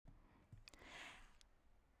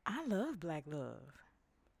I love black love,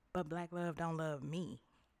 but black love don't love me.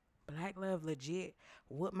 Black love legit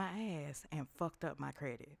whooped my ass and fucked up my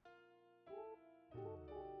credit.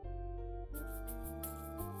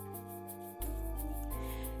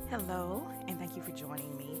 Hello, and thank you for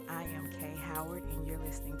joining me. I am Kay Howard, and you're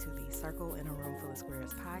listening to the Circle in a Room Full of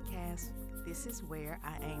Squares podcast. This is where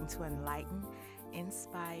I aim to enlighten,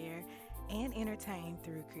 inspire, and entertain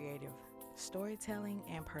through creative storytelling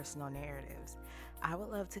and personal narratives. I would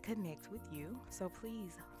love to connect with you, so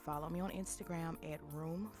please follow me on Instagram at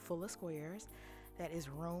Room Full of Squares. That is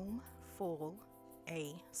Room Full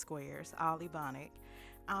A Squares, all Ebonic.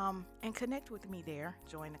 And connect with me there.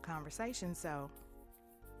 Join the conversation. So,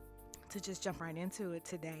 to just jump right into it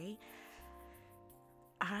today,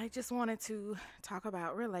 I just wanted to talk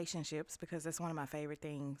about relationships because that's one of my favorite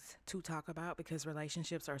things to talk about because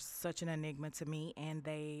relationships are such an enigma to me and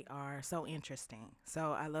they are so interesting.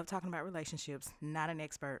 So I love talking about relationships, not an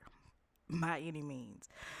expert by any means.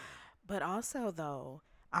 But also, though,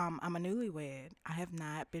 I'm a newlywed. I have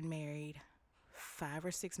not been married 5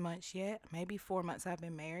 or 6 months yet, maybe 4 months I've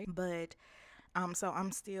been married. But so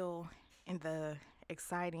I'm still in the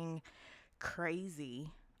exciting,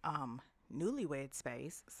 crazy newlywed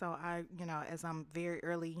space. So as I'm very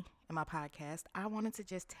early in my podcast, I wanted to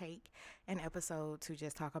just take an episode to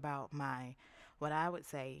just talk about what I would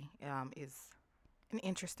say is an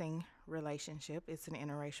interesting relationship. It's an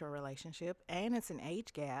interracial relationship and it's an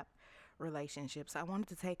age gap relationship. So I wanted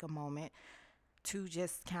to take a moment to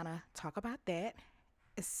just kind of talk about that,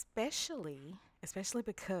 especially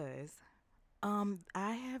because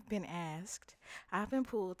I have been asked, I've been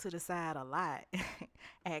pulled to the side a lot,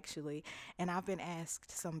 actually, and I've been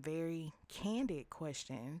asked some very candid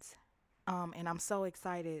questions. And I'm so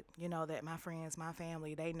excited, that my friends, my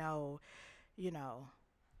family, they know, you know,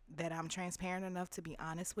 that I'm transparent enough to be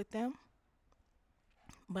honest with them.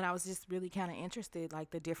 But I was just really kind of interested,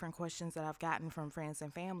 like the different questions that I've gotten from friends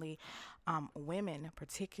and family, women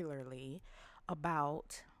particularly,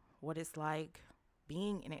 about what it's like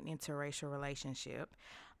being in an interracial relationship.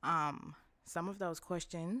 Some of those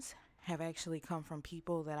questions have actually come from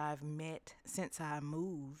people that I've met since I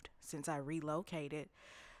relocated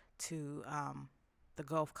to the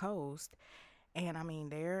Gulf Coast. And I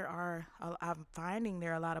mean, I'm finding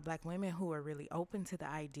there are a lot of black women who are really open to the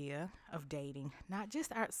idea of dating, not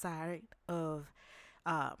just outside of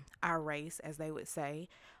our race, as they would say,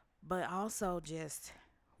 but also just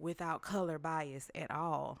without color bias at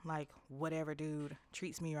all. Like, whatever dude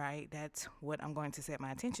treats me right, that's what I'm going to set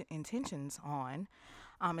my intentions on,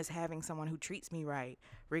 is having someone who treats me right,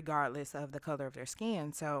 regardless of the color of their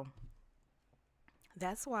skin. So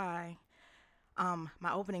that's why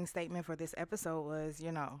my opening statement for this episode was,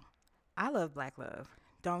 I love black love.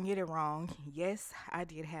 Don't get it wrong. Yes, I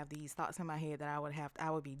did have these thoughts in my head that I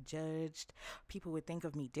would be judged. People would think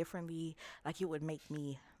of me differently. Like, it would make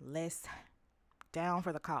me less down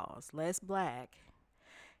for the cause, less black,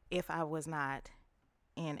 if I was not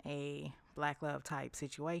in a black love type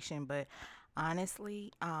situation. But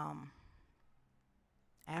honestly,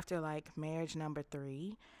 after like marriage number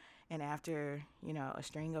 3, and after, a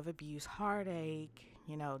string of abuse, heartache,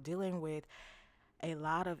 dealing with a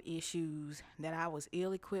lot of issues that I was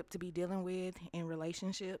ill equipped to be dealing with in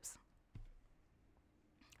relationships,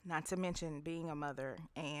 not to mention being a mother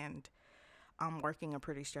and working a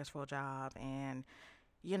pretty stressful job and,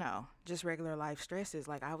 just regular life stresses.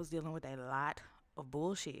 Like, I was dealing with a lot of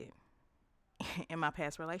bullshit in my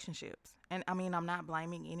past relationships. And I mean, I'm not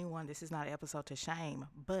blaming anyone. This is not an episode to shame,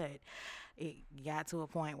 but it got to a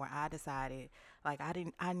point where I decided, like,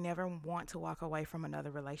 I never want to walk away from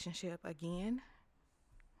another relationship again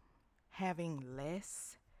having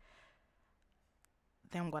less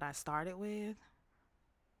than what I started with,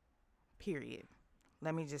 period.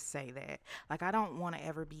 Let me just say that. Like, I don't want to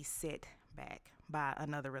ever be set back by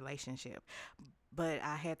another relationship. But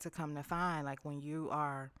I had to come to find, like, when you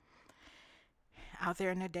are out there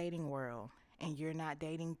in the dating world and you're not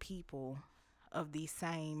dating people of the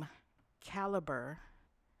same caliber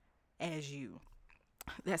as you,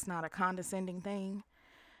 that's not a condescending thing.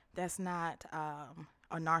 That's not a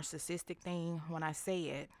narcissistic thing when I say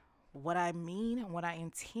it. What I mean and what I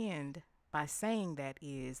intend by saying that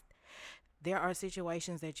is there are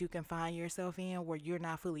situations that you can find yourself in where you're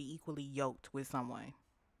not fully equally yoked with someone.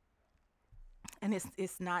 And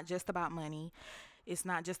it's not just about money. It's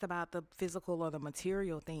not just about the physical or the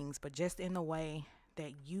material things, but just in the way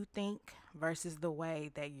that you think versus the way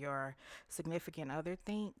that your significant other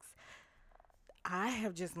thinks. I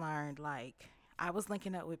have just learned, like, I was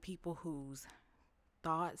linking up with people whose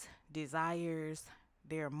thoughts, desires,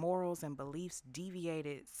 their morals and beliefs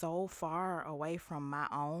deviated so far away from my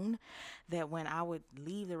own that when I would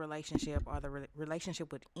leave the relationship or the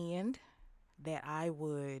relationship would end, that I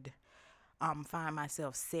would find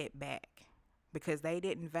myself set back because they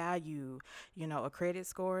didn't value, a credit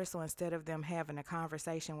score. So instead of them having a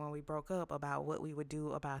conversation when we broke up about what we would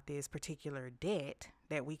do about this particular debt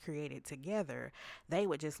that we created together, they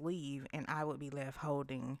would just leave and I would be left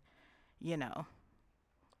holding, you know,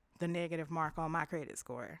 the negative mark on my credit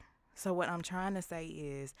score. So what I'm trying to say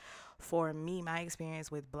is, for me, my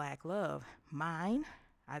experience with black love, mine,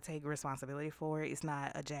 I take responsibility for it. It's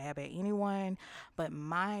not a jab at anyone, but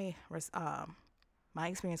my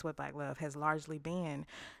experience with black love has largely been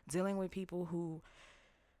dealing with people who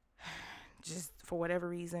just for whatever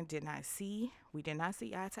reason we did not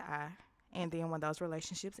see eye to eye. And then when those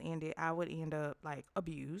relationships ended, I would end up like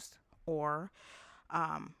abused or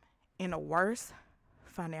um, in a worse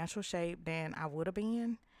financial shape than I would have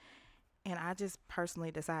been. And I just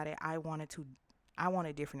personally decided I wanted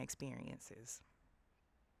different experiences,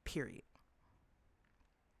 period.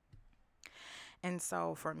 And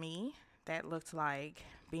so for me, that looked like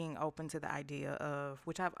being open to the idea of,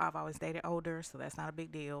 which I've always dated older, so that's not a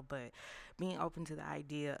big deal, but being open to the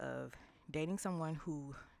idea of dating someone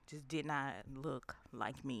who just did not look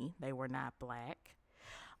like me. They were not black.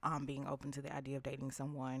 Being open to the idea of dating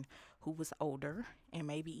someone who was older and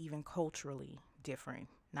maybe even culturally different,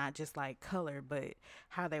 not just like color, but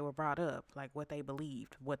how they were brought up, like what they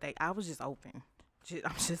believed, I was just open.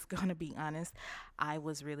 I'm just gonna be honest. I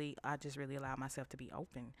just really allowed myself to be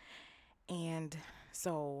open. And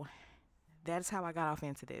so that's how I got off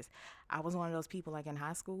into this. I was one of those people like in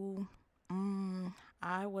high school.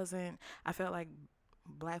 I wasn't, I felt like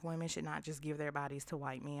black women should not just give their bodies to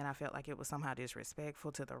white men. I felt like it was somehow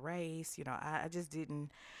disrespectful to the race. I just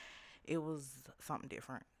didn't, it was something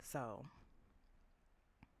different. So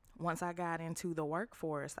once I got into the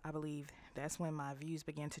workforce, I believe that's when my views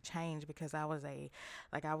began to change because I was a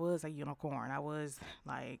unicorn. I was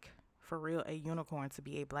like, for real, a unicorn to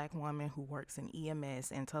be a black woman who works in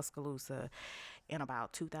EMS in Tuscaloosa in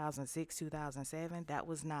about 2006, 2007. That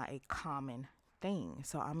was not a common thing.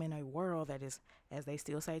 So I'm in a world that is, as they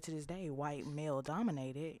still say to this day, white male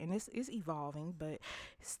dominated, and it's evolving, but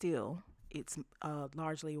still, it's a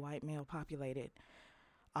largely white male populated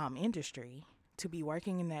industry. To be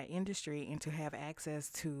working in that industry and to have access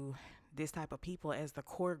to this type of people as the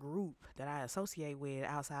core group that I associate with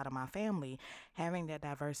outside of my family, having that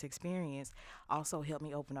diverse experience also helped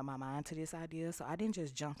me open up my mind to this idea. So I didn't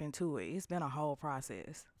just jump into it. It's been a whole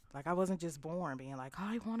process. Like I wasn't just born being like, oh,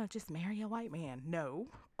 I want to just marry a white man. No,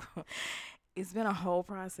 it's been a whole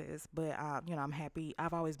process, but I'm happy.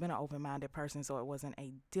 I've always been an open-minded person, so it wasn't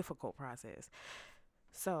a difficult process.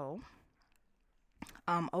 So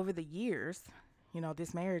over the years,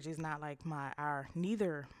 this marriage is not like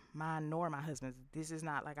neither mine nor my husband's. This is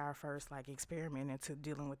not like our first like experiment into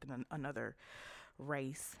dealing with another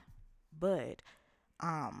race. But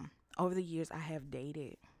over the years, I have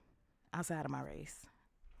dated outside of my race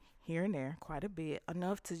here and there quite a bit,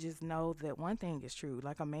 enough to just know that one thing is true.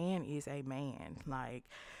 Like a man is a man, like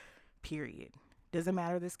period. Doesn't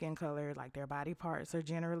matter the skin color, like their body parts are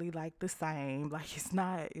generally like the same. Like it's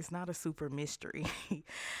not a super mystery.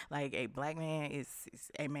 Like a black man is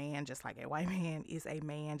a man just like a white man is a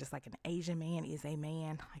man, just like an Asian man is a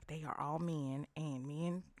man. Like they are all men, and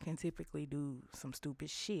men can typically do some stupid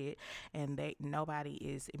shit, and nobody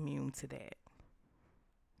is immune to that.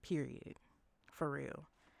 Period. For real.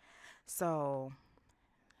 So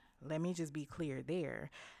let me just be clear there.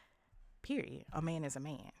 Period. A man is a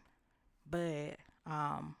man. But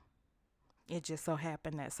it just so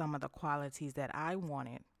happened that some of the qualities that I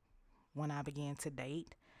wanted when I began to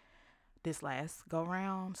date this last go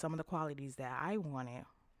round, some of the qualities that I wanted,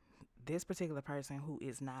 this particular person who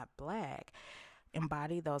is not black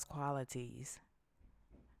embodied those qualities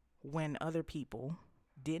when other people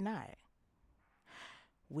did not.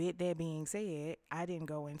 With that being said, I didn't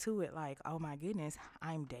go into it like, oh my goodness,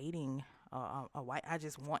 I'm dating a white, I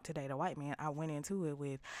just want to date a white man. I went into it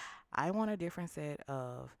with, I want a different set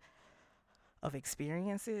of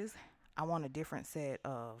experiences. I want a different set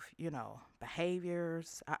of,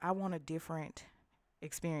 behaviors. I want a different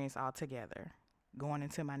experience altogether going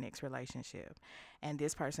into my next relationship. And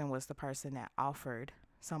this person was the person that offered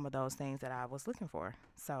some of those things that I was looking for.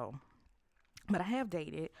 So, but I have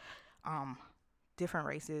dated different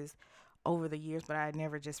races over the years, but I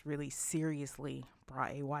never just really seriously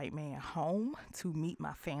brought a white man home to meet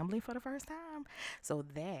my family for the first time. So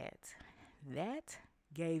that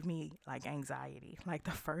gave me like anxiety, like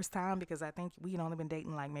the first time, because I think we'd only been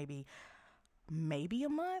dating like maybe a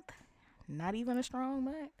month. not even a strong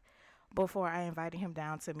month, before I invited him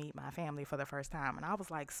down to meet my family for the first time. And I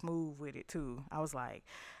was like smooth with it too. I was like,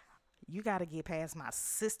 you got to get past my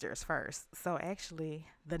sisters first. So actually,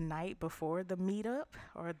 the night before the meetup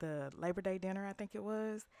or the Labor Day dinner, I think it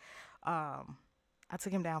was, um, I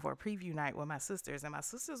took him down for a preview night with my sisters, and my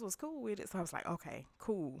sisters was cool with it. So I was like, okay,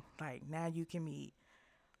 cool. Like now you can meet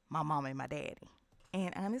my mom and my daddy.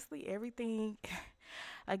 And honestly, everything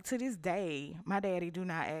like to this day, my daddy do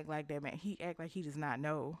not act like that man. He act like he does not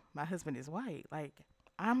know my husband is white. Like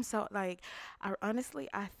I'm so like I honestly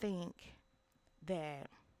I think that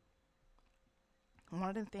one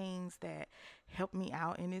of the things that helped me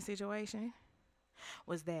out in this situation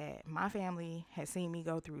was that my family had seen me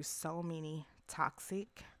go through so many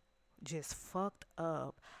toxic, just fucked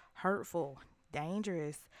up, hurtful,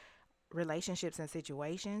 dangerous relationships and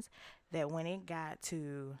situations that when it got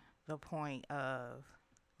to the point of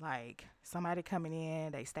like somebody coming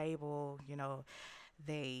in, they stable,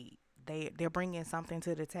 they they're bringing something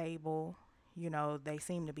to the table, they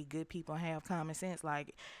seem to be good people and have common sense.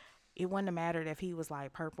 Like it wouldn't have mattered if he was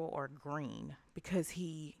like purple or green because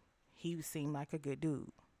he seemed like a good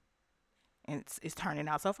dude, and it's turning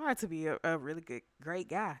out so far to be a really good great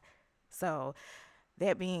guy. So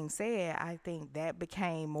that being said, I think that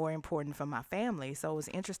became more important for my family. So it was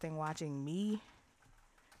interesting watching me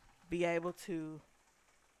be able to.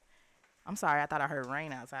 I'm sorry, I thought I heard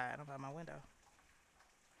rain outside. I'm by my window.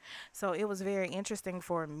 So it was very interesting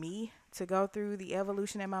for me to go through the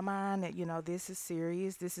evolution in my mind that, this is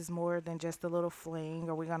serious. This is more than just a little fling,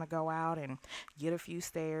 or we're going to go out and get a few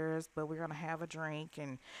stares, but we're going to have a drink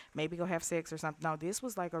and maybe go have sex or something. No, this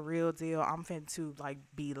was like a real deal. I'm fin to like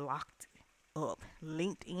be locked up,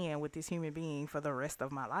 linked in with this human being for the rest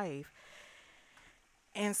of my life.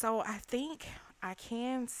 And so I think I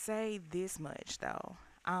can say this much though.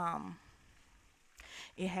 Um,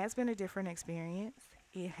 it has been a different experience.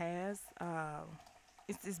 It has.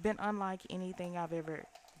 It's been unlike anything I've ever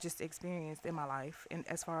just experienced in my life, and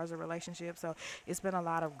as far as a relationship. So it's been a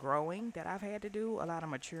lot of growing that I've had to do, a lot of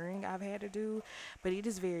maturing I've had to do, but it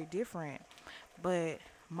is very different. But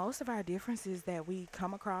most of our differences that we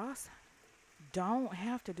come across don't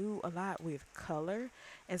have to do a lot with color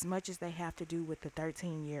as much as they have to do with the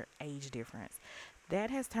 13-year age difference. That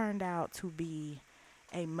has turned out to be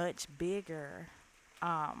a much bigger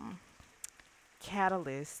um,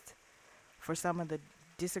 catalyst for some of the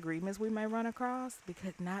disagreements we may run across,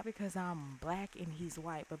 because not because I'm black and he's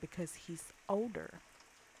white, but because he's older.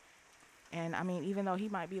 And I mean, even though he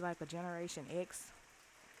might be like a Generation X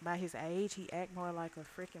by his age, he act more like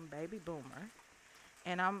a freaking baby boomer.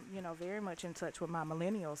 And I'm, very much in touch with my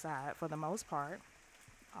millennial side for the most part,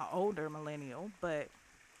 an older millennial, but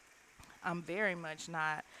I'm very much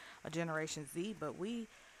not a Generation Z. But we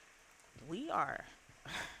are.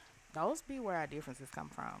 Those be where our differences come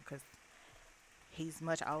from, because he's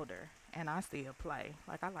much older and I still play.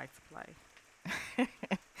 Like I like to play.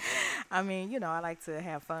 I mean, I like to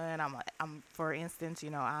have fun. I'm for instance,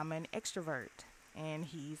 I'm an extrovert and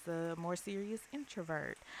he's a more serious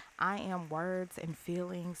introvert. I am words and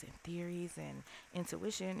feelings and theories and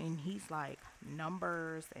intuition, and he's like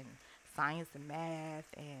numbers and science and math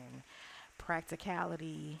and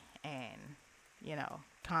practicality and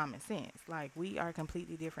common sense. Like we are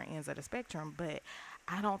completely different ends of the spectrum, but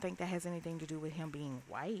I don't think that has anything to do with him being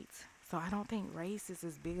white. So I don't think race is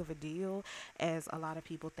as big of a deal as a lot of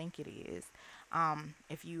people think it is.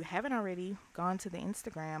 If you haven't already gone to the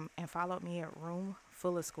Instagram and followed me at Room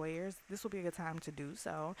Full of Squares, this will be a good time to do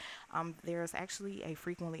so. There's actually a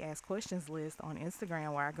frequently asked questions list on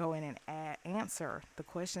Instagram where I go in and answer the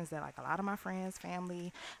questions that like a lot of my friends,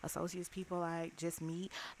 family, associates, people I just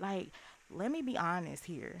meet. Like, let me be honest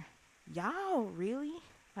here. Y'all really,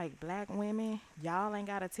 like black women, y'all ain't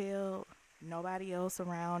gotta tell nobody else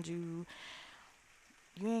around you.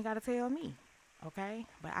 You ain't gotta tell me, okay?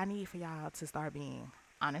 But I need for y'all to start being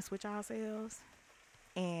honest with yourselves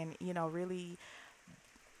and, really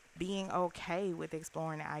being okay with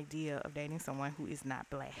exploring the idea of dating someone who is not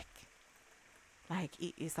black. Like,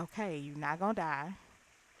 it's okay. You're not gonna die.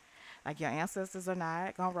 Like, your ancestors are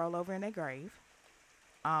not gonna roll over in their grave.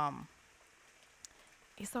 Um,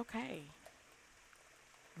 it's okay.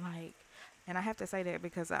 Like, and I have to say that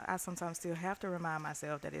because I sometimes still have to remind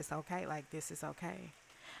myself that it's okay. Like, this is okay.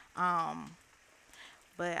 Um,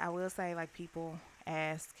 but I will say, like, people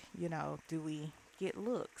ask, do we get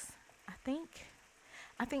looks? I think,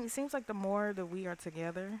 I think it seems like the more that we are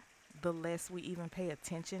together, the less we even pay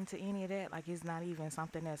attention to any of that. Like, it's not even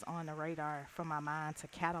something that's on the radar for my mind to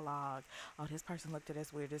catalog. Oh, this person looked at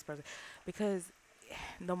us weird. This person, because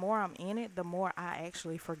the more I'm in it, the more I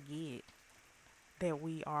actually forget that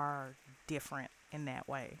we are different in that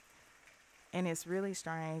way. And it's really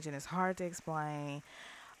strange and it's hard to explain.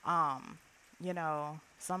 Um,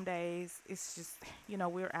 some days it's just,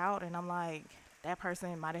 we're out and I'm like, that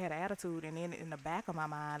person might have had an attitude. And then in the back of my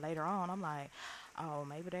mind later on, I'm like, oh,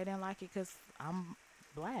 maybe they didn't like it because I'm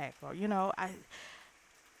black. Or,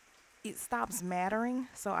 it stops mattering.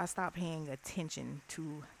 So I stop paying attention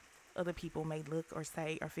to other people may look or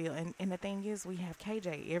say or feel. And the thing is, we have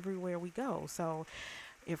KJ everywhere we go. So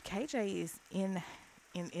if KJ is in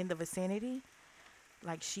the vicinity,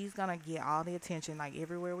 like she's gonna get all the attention. Like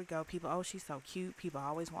everywhere we go, people, oh, she's so cute. People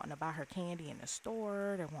always wanting to buy her candy in the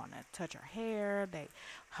store. They want to touch her hair. They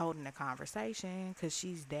holding a conversation because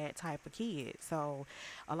she's that type of kid. So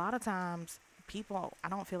a lot of times, people, I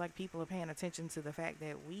don't feel like people are paying attention to the fact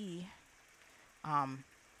that we um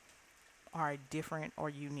are a different or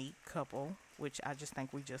unique couple, which I just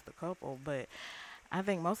think we just a couple. But I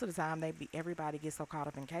think most of the time everybody gets so caught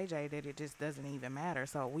up in KJ that it just doesn't even matter.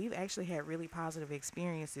 So we've actually had really positive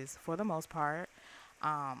experiences for the most part.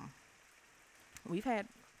 Um, we've had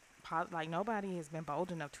like nobody has been bold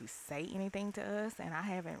enough to say anything to us, and I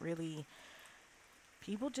haven't really.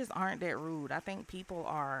 People just aren't that rude. I think people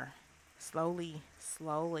are slowly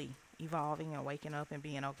evolving and waking up and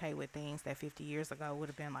being okay with things that 50 years ago would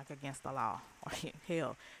have been like against the law. Or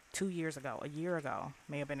hell, 2 years ago, a year ago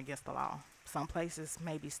may have been against the law. Some places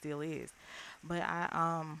maybe still is. But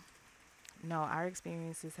no, our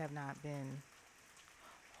experiences have not been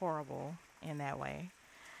horrible in that way.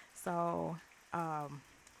 So, um,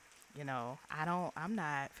 I'm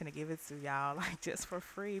not finna give it to y'all like just for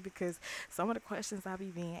free because some of the questions I be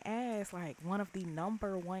being asked, like one of the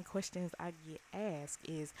number one questions I get asked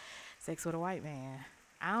is sex with a white man.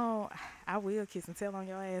 I don't, I will kiss and tell on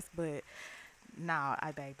your ass, but nah,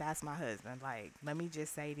 I think that's my husband. Like, let me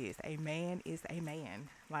just say this: a man is a man.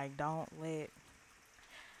 Like, don't let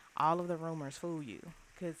all of the rumors fool you,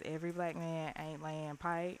 because every black man ain't laying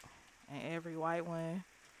pipe, and every white one,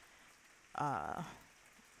 uh,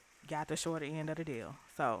 got the shorter end of the deal.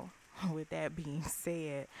 So, with that being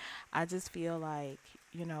said, I just feel like,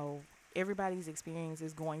 you know, everybody's experience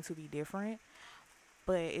is going to be different,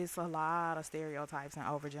 but it's a lot of stereotypes and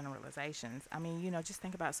overgeneralizations. I mean, just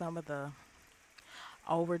think about some of the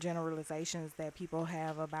overgeneralizations that people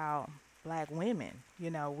have about black women.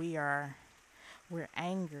 We're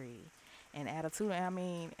angry and attitude. I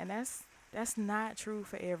mean, and that's not true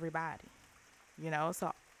for everybody.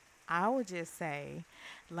 So I would just say,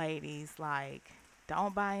 ladies, like,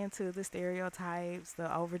 don't buy into the stereotypes, the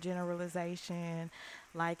overgeneralization.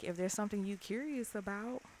 Like, if there's something you curious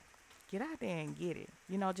about, get out there and get it.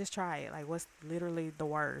 Just try it. Like, what's literally the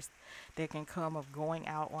worst that can come of going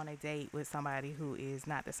out on a date with somebody who is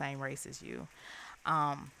not the same race as you?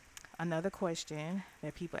 Um, Another question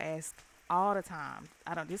that people ask all the time,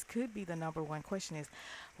 I don't. This could be the number one question is,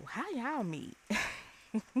 well, how y'all meet?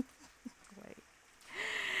 Wait.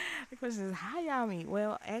 The question is, how y'all meet?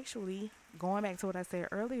 Well, actually, going back to what I said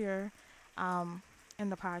earlier um, in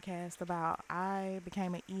the podcast about I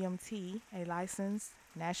became an EMT, a licensed,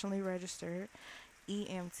 nationally registered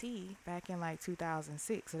EMT back in like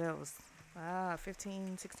 2006. So that was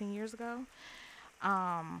 15, 16 years ago.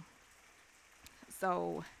 Um,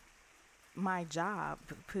 so my job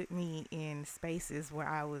put me in spaces where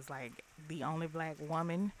I was like the only black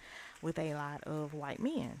woman with a lot of white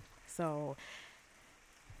men. So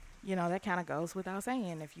that kind of goes without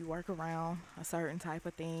saying. If you work around a certain type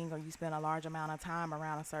of thing or you spend a large amount of time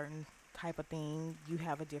around a certain type of thing, you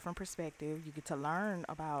have a different perspective. You get to learn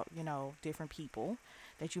about, different people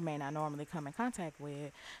that you may not normally come in contact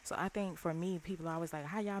with. So I think for me, people are always like,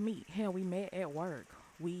 how y'all meet? Hell, we met at work.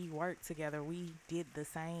 We worked together. We did the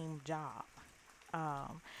same job.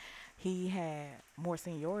 Um, he had more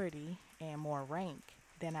seniority and more rank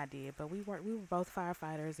than I did, but we were both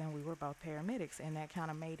firefighters and we were both paramedics, and that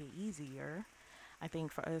kind of made it easier, I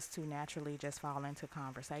think, for us to naturally just fall into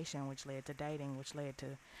conversation, which led to dating, which led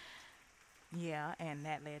to yeah, and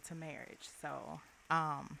that led to marriage.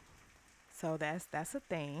 Um, so that's a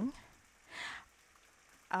thing.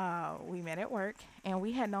 We met at work, and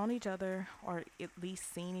we had known each other, or at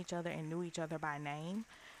least seen each other and knew each other by name.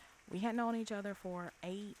 We had known each other for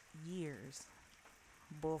 8 years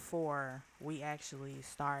before we actually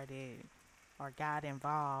started or got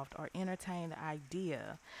involved or entertained the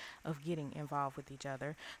idea of getting involved with each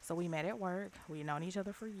other. So we met at work. We known each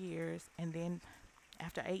other for years, and then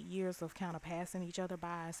after 8 years of kind of passing each other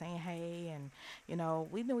by, saying hey, and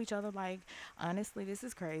we knew each other. Like, honestly, this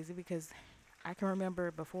is crazy because I can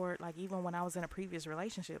remember before, like, even when I was in a previous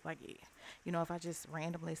relationship, like, if I just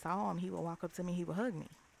randomly saw him, he would walk up to me, he would hug me.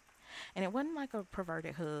 And it wasn't like a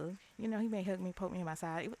perverted hug. You know, he may hug me, poke me in my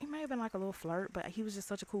side. It may have been like a little flirt, but he was just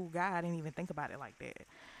such a cool guy. I didn't even think about it like that.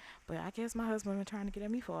 But I guess my husband been trying to get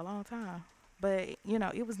at me for a long time. But, you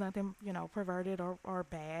know, it was nothing, you know, perverted or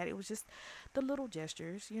bad. It was just the little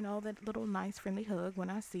gestures, you know, that little nice friendly hug when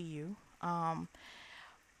I see you.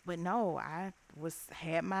 But no, I was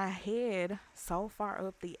had my head so far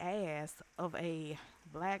up the ass of a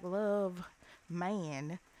black love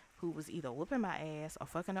man who was either whooping my ass or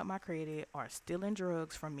fucking up my credit or stealing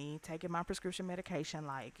drugs from me, taking my prescription medication,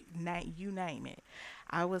 like you name it.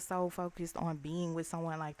 I was so focused on being with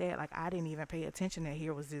someone like that, like I didn't even pay attention that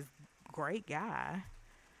here was this great guy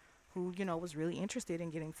who, you know, was really interested in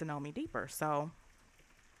getting to know me deeper. So,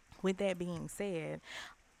 with that being said,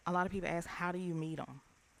 a lot of people ask, how do you meet them?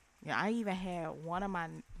 Yeah, I even had one of my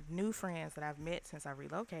new friends that I've met since I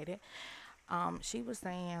relocated. She was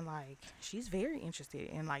saying like she's very interested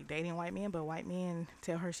in like dating white men, but white men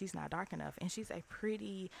tell her she's not dark enough, and she's a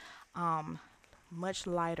pretty, um, much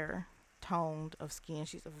lighter toned of skin.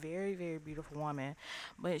 She's a very very beautiful woman,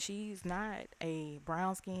 but she's not a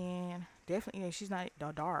brown skin. Definitely, she's not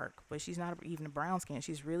dark, but she's not even a brown skin.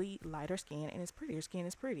 She's really lighter skin, and it's pretty. Her skin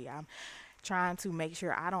is pretty. I'm trying to make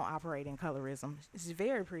sure I don't operate in colorism. She's a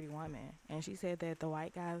very pretty woman, and she said that the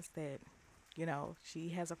white guys that, you know, she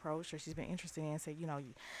has approached or she's been interested in said, you know,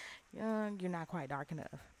 you're not quite dark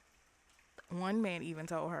enough. One man even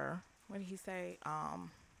told her, what did he say?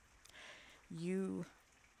 You,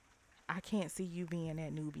 I can't see you being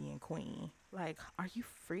that Nubian queen. Like, are you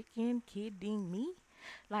freaking kidding me?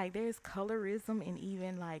 Like, there's colorism in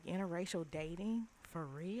even like interracial dating for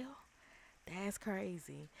real. That's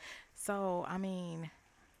crazy. So, I mean,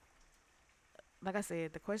 like I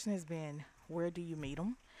said, the question has been, where do you meet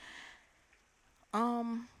them?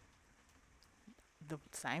 Um, the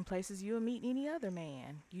same places you'll meet any other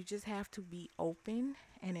man. You just have to be open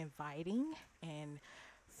and inviting and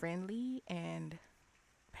friendly and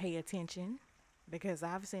pay attention. Because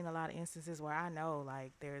I've seen a lot of instances where I know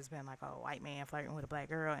like there's been like a white man flirting with a black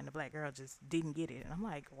girl and the black girl just didn't get it. And I'm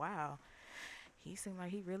like, wow, he seemed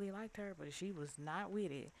like he really liked her, but she was not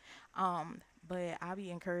with it. But I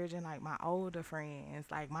be encouraging like my older friends,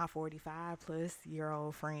 like my 45 plus year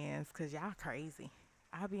old friends, cause y'all crazy.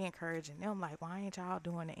 I be encouraging them like, why ain't y'all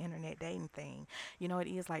doing the internet dating thing? You know, it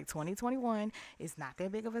is like 2021. It's not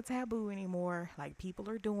that big of a taboo anymore. Like people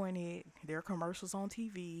are doing it. There are commercials on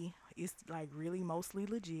TV. It's like really mostly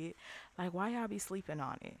legit. Like why y'all be sleeping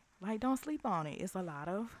on it? Like don't sleep on it. It's a lot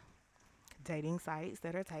of dating sites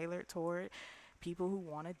that are tailored toward people who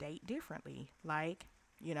want to date differently, like,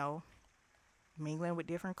 you know, mingling with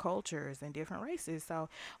different cultures and different races. So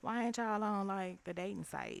why ain't y'all on like the dating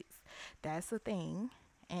sites? That's the thing,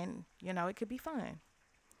 and you know it could be fun.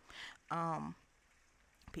 Um,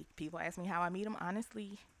 People ask me how I meet them.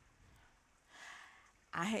 Honestly,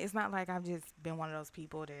 it's not like I've just been one of those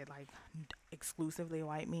people that like exclusively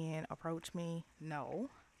white men approach me. No.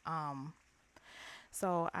 Um,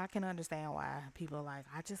 So I can understand why people are like,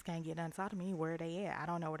 I just can't get none talk to me. Where they at? I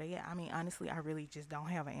don't know where they at. I mean, honestly, I really just don't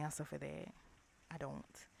have an answer for that. I don't.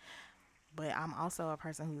 But I'm also a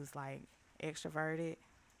person who's like extroverted,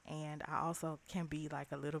 and I also can be like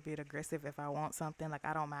a little bit aggressive if I want something. Like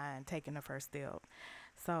I don't mind taking the first step.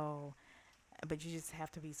 So but you just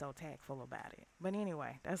have to be so tactful about it. But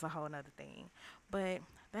anyway, that's a whole nother thing. But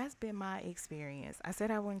that's been my experience. I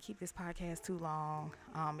said I wouldn't keep this podcast too long,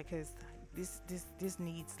 because this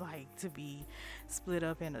needs like to be split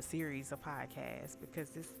up in a series of podcasts,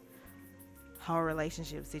 because this whole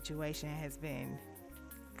relationship situation has been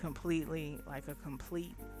completely like a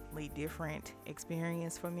completely different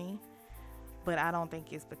experience for me. But I don't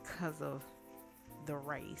think it's because of the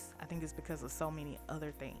race. I think it's because of so many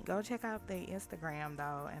other things. Go check out the Instagram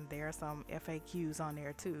though, and there are some FAQs on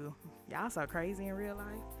there too. Y'all so crazy in real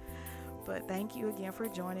life. But thank you again for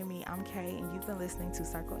joining me. I'm Kay, and you've been listening to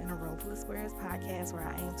Circle in a Room Full of Squares podcast, where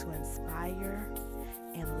I aim to inspire,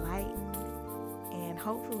 enlighten, and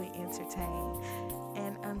hopefully entertain.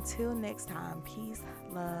 And until next time, peace,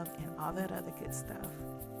 love, and all that other good stuff.